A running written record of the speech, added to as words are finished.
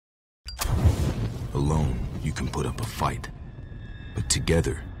Alone, you can put up a fight. But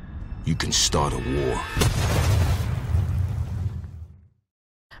together, you can start a war.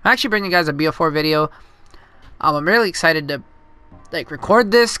 I'm actually bringing you guys a BO4 video. I'm really excited to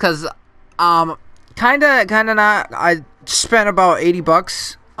record this because kinda not. I spent about 80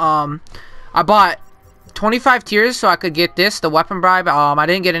 bucks. I bought 25 tiers so I could get this, the weapon bribe. I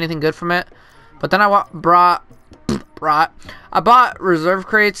didn't get anything good from it, but then I bought reserve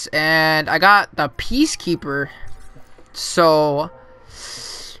crates and I got the Peacekeeper. So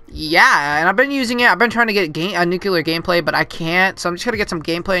yeah, and I've been using it. I've been trying to get a nuclear gameplay, but I can't. So I'm just gonna get some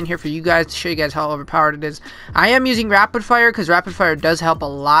gameplay in here for you guys to show you guys how overpowered it is. I am using rapid fire because rapid fire does help a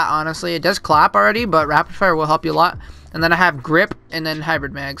lot. Honestly, it does clap already, but rapid fire will help you a lot. And then I have grip and then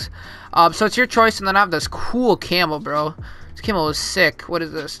hybrid mags. So it's your choice. And then I have this cool camo, bro. This camo is sick. What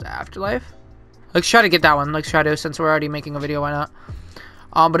is this? Afterlife? Let's try to get that one. Let's try to, since we're already making a video. Why not?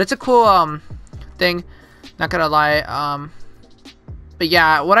 But it's a cool thing. Not gonna lie. But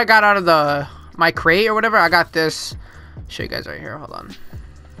yeah, what I got out of my crate or whatever, I got this. I'll show you guys right here. Hold on.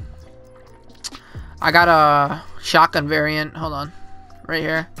 I got a shotgun variant. Hold on. Right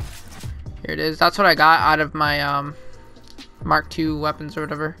here. Here it is. That's what I got out of my Mark II weapons or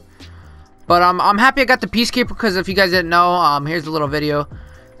whatever. But I'm happy I got the Peacekeeper because if you guys didn't know, here's a little video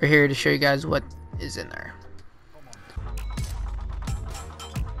right here to show you guys what is in there.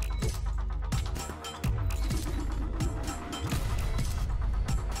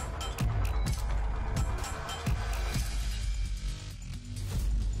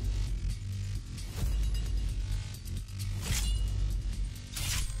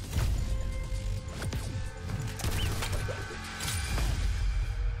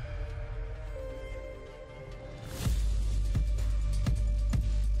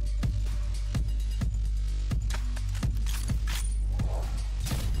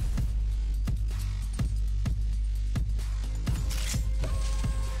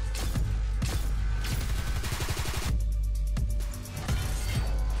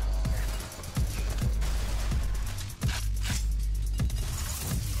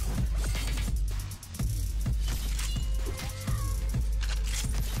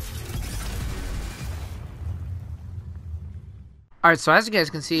 Alright, so as you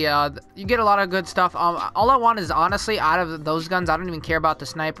guys can see, you get a lot of good stuff. All I want is, honestly, out of those guns, I don't even care about the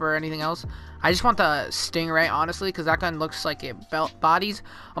sniper or anything else. I just want the Stingray, honestly, because that gun looks like it bodies.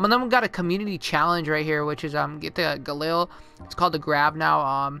 And then we got a community challenge right here, which is get the Galil. It's called the Grab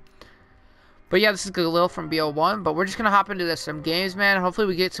now. But yeah, this is Galil from BO1. But we're just gonna hop into some games, man. Hopefully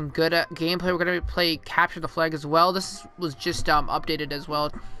we get some good gameplay. We're gonna play Capture the Flag as well. This was just updated as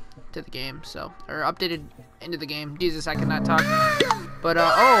well to the game, so, or updated into the game. Jesus, I cannot talk. But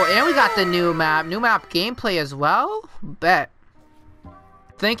oh, and we got the new map gameplay as well. Bet.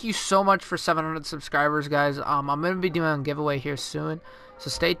 Thank you so much for 700 subscribers, guys. I'm gonna be doing a giveaway here soon, so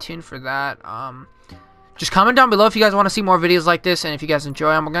stay tuned for that. Just comment down below if you guys want to see more videos like this, and if you guys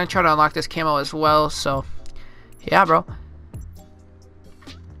enjoy them. I'm gonna try to unlock this camo as well. So yeah, bro.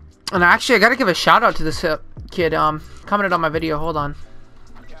 And actually, I gotta give a shout out to this kid. Commented on my video. Hold on.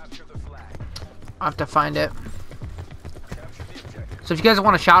 I have to find it. So if you guys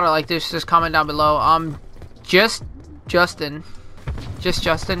want a shout out like this, just comment down below. Just Justin,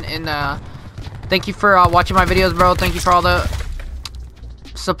 and thank you for watching my videos, bro. Thank you for all the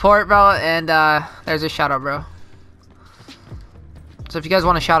support, bro. And there's a shout out, bro. So if you guys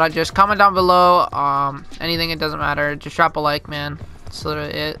want a shout out, just comment down below. Anything, it doesn't matter. Just drop a like, man. That's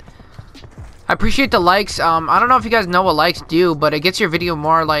literally it. I appreciate the likes. I don't know if you guys know what likes do, but it gets your video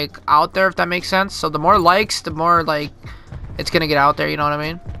more out there, if that makes sense. So the more likes, the more it's gonna get out there, you know what I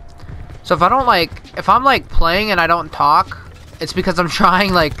mean? So if I don't if I'm playing and I don't talk, it's because I'm trying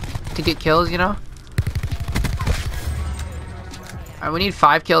to get kills, you know? Alright, we need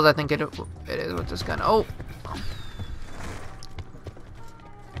 5 kills, I think it is with this gun. Oh!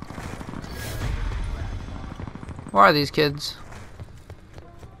 Where are these kids?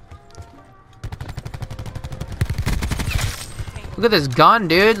 Look at this gun,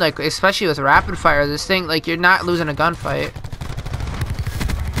 dude. Especially with rapid fire, this thing, you're not losing a gunfight.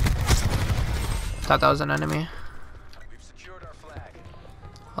 Thought that was an enemy.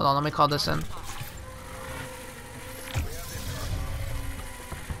 Hold on, let me call this in.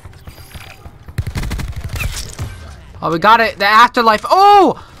 Oh, we got it. The Afterlife.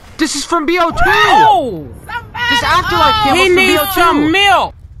 Oh! This is from BO2! Oh! This Afterlife came he from needs BO2. some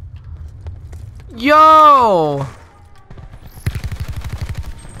milk! Yo!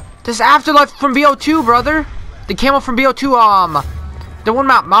 This Afterlife from BO2, brother. The camo from BO2, the one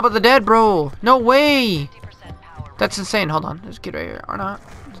map, Mob of the Dead, bro. No way. That's insane. Hold on. This kid right here. Or not.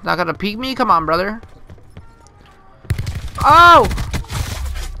 It's not gonna peek me? Come on, brother. Oh!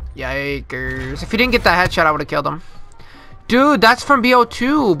 Yikers. If he didn't get that headshot, I would have killed him. Dude, that's from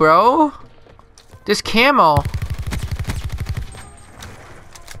BO2, bro. This camo.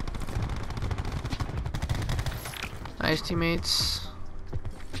 Nice teammates.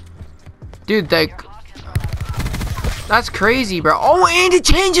 Dude, like... That's crazy, bro. Oh, and it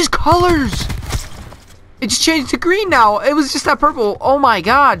changes colors! It just changed to green now. It was just that purple. Oh my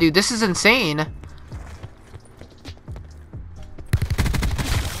god, dude. This is insane.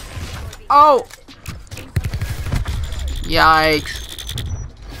 Oh! Yikes.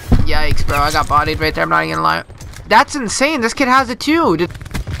 Yikes, bro. I got bodied right there. I'm not even gonna lie. That's insane. This kid has it too.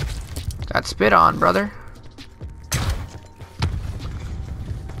 Got spit on, brother.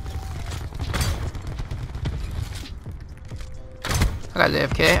 I got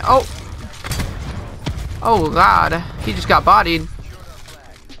AFK. Oh! Oh god, he just got bodied.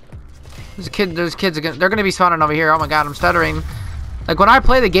 There's kids again. They're gonna be spawning over here. Oh my god, I'm stuttering. Like when I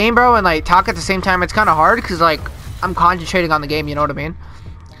play the game, bro, and like talk at the same time, it's kind of hard because like I'm concentrating on the game. You know what I mean?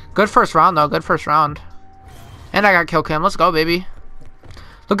 Good first round though. Good first round. And I got kill cam. Let's go, baby.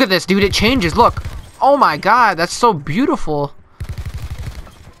 Look at this, dude. It changes. Look. Oh my god, that's so beautiful.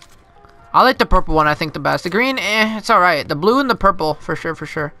 I like the purple one. I think the best. The green, it's all right. The blue and the purple, for sure, for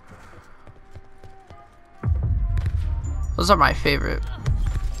sure. Those are my favorite.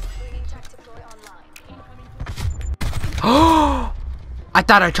 Oh! I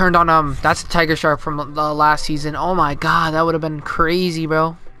thought I turned on that's the tiger shark from the last season. Oh my god, that would have been crazy,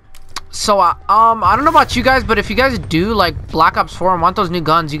 bro. So I don't know about you guys, but if you guys do like Black Ops 4 and want those new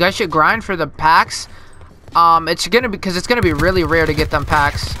guns, you guys should grind for the packs. It's gonna be because it's gonna be really rare to get them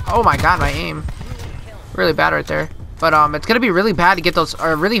packs. Oh my god, my aim really bad right there. But it's gonna be really bad to get those,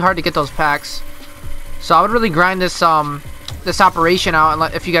 or really hard to get those packs. So I would really grind this this operation out,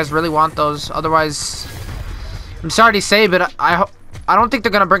 and if you guys really want those. Otherwise, I'm sorry to say, but I don't think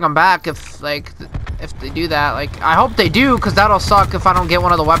they're gonna bring them back if they do that. Like I hope they do, because that'll suck if I don't get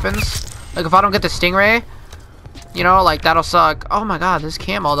one of the weapons. Like if I don't get the Stingray, you know, like that'll suck. Oh my god, this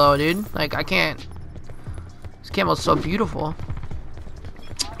camo though, dude. Like I can't. This camo is so beautiful.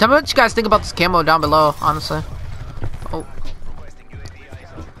 Tell me what you guys think about this camo down below, honestly. Oh.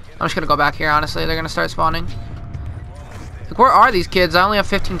 I'm just gonna go back here, honestly. They're gonna start spawning. Like, where are these kids? I only have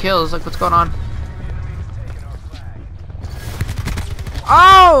 15 kills. Like, what's going on?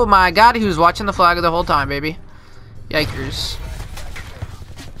 Oh my god, he was watching the flag the whole time, baby. Yikers.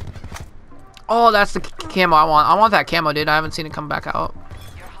 Oh, that's the camo I want. I want that camo, dude. I haven't seen it come back out.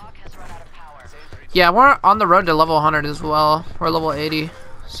 Yeah, we're on the road to level 100 as well. We're level 80.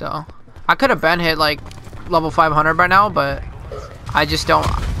 So, I could have been hit, like, level 500 by now, but I just don't.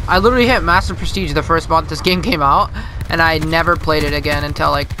 I literally hit Master Prestige the first month this game came out, and I never played it again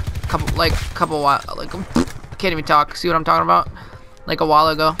until like a couple while, like I can't even talk. See what I'm talking about? Like a while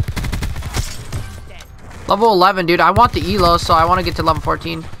ago. Level 11, dude. I want the elo, so I want to get to level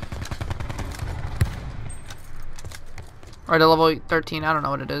 14 or to level 13. I don't know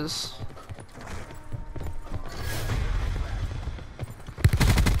what it is.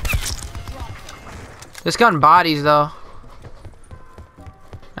 This gun bodies though.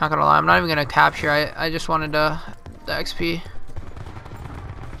 Not gonna lie, I'm not even gonna capture. I just wanted the XP.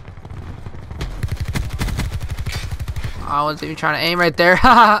 I wasn't even trying to aim right there.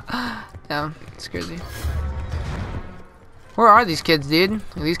 Damn, it's crazy. Where are these kids, dude?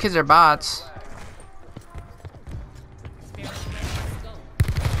 These kids are bots.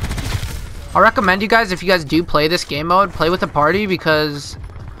 I'll recommend you guys, if you guys do play this game mode, play with a party, because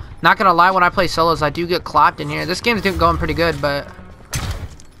not gonna lie, when I play solos, I do get clapped in here. This game's going pretty good, but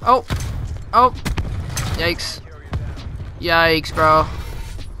oh, yikes, yikes, bro.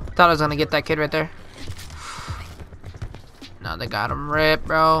 Thought I was gonna get that kid right there. No, they got him. Rip,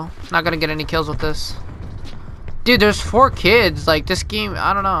 bro. Not gonna get any kills with this. Dude, there's 4 kids. Like, this game,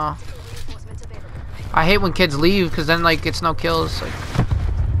 I don't know. I hate when kids leave, because then, like, it's no kills. Like,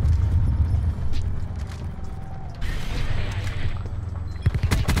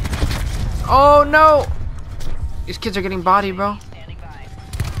 oh, no. These kids are getting bodied, bro.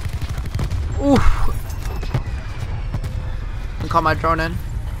 Oof. I'll call my drone in.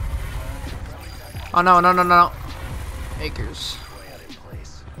 Oh, no, no, no, no. Acres.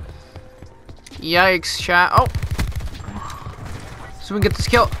 Yikes, chat. Oh. So we can get this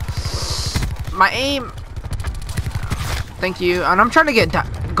kill. My aim. Thank you. And I'm trying to get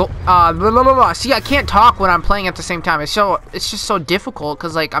go. Blah, blah, blah, blah. See, I can't talk when I'm playing at the same time. It's just so difficult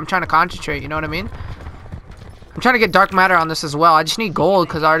because like I'm trying to concentrate. You know what I mean? I'm trying to get dark matter on this as well. I just need gold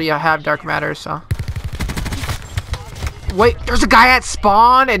because I already have dark matter. So. Wait, there's a guy at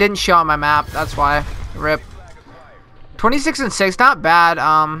spawn. It didn't show on my map. That's why. Rip. 26-6, not bad.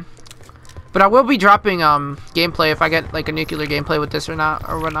 But I will be dropping gameplay if I get like a nuclear gameplay with this or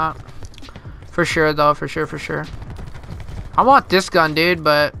whatnot. For sure though, for sure. I want this gun, dude,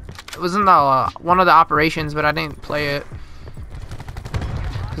 but it was in the one of the operations, but I didn't play it.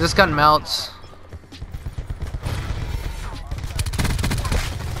 This gun melts.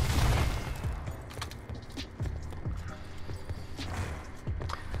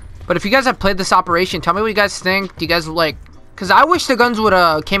 But if you guys have played this operation, tell me what you guys think. Do you guys like? Cause I wish the guns would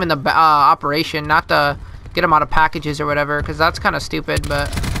have came in the operation, not to get them out of packages or whatever. Cause that's kind of stupid. But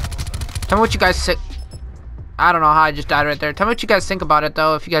tell me what you guys think. I don't know how I just died right there. Tell me what you guys think about it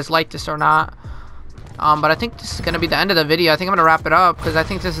though, if you guys like this or not. But I think this is gonna be the end of the video. I think I'm gonna wrap it up because I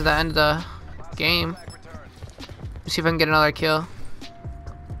think this is the end of the game. Let's see if I can get another kill.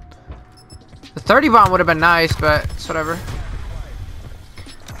 The 30 bomb would have been nice, but it's whatever.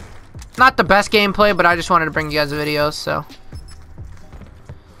 Not the best gameplay, but I just wanted to bring you guys a video, so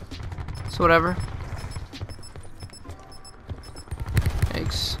it's whatever.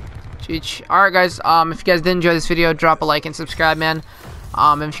 Thanks. Alright guys, if you guys did enjoy this video, drop a like and subscribe, man.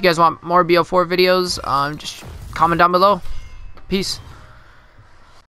 And if you guys want more BO4 videos, just comment down below. Peace.